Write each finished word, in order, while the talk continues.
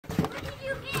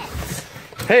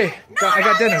Hey, No, I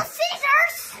got dinner. Little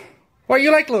Caesars. Why,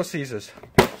 you like Little Caesars?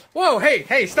 Whoa,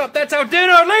 hey, stop. That's our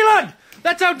dinner. Leland!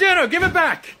 That's our dinner. Give it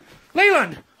back.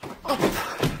 Leland! Oh.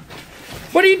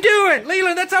 What are you doing?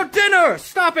 Leland, that's our dinner.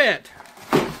 Stop it.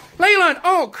 Leland,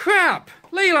 oh, crap.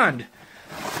 Leland.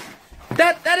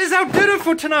 That is our dinner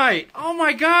for tonight. Oh,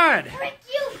 my God. Thank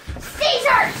you,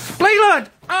 Caesars. Leland!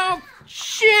 Oh,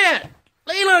 shit!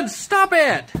 Leland, stop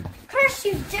it! Curse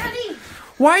you, dirty.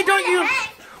 Why don't you...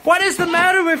 What is the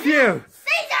matter with you?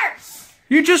 Caesars!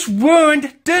 You just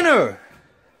ruined dinner.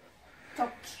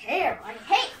 Don't care. I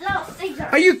hate Little Caesars.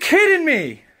 Are you kidding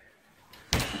me?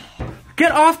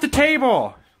 Get off the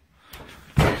table.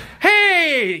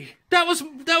 Hey! That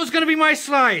was gonna be my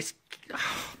slice.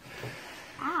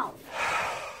 Ow.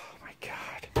 Oh my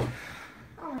God.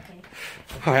 Oh, okay.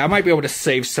 Alright, I might be able to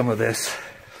save some of this.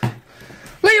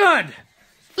 Leland!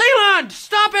 Leland!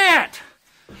 Stop it!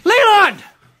 Leland!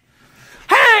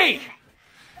 Hey!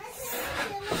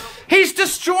 He's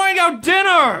destroying our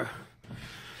dinner!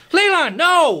 Leland,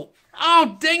 no!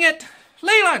 Oh, dang it!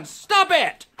 Leland, stop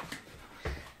it!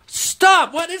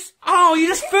 Stop! What is... Oh, you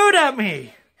just threw it at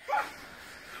me!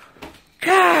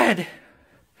 God!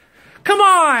 Come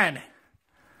on!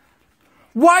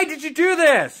 Why did you do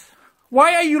this?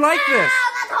 Why are you like this?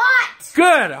 Ow, that's hot!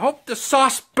 Good. I hope the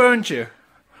sauce burned you.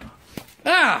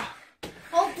 Ah!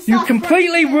 Hope the You sauce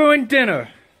completely burns you. ruined dinner.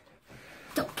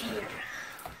 Don't care.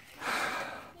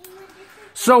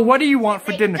 So what do you want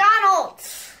for dinner?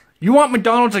 McDonald's. You want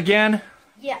McDonald's again?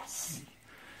 Yes.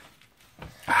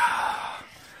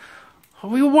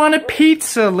 We wanted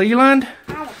pizza, Leland.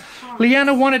 Ow.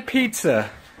 Leanna wanted pizza.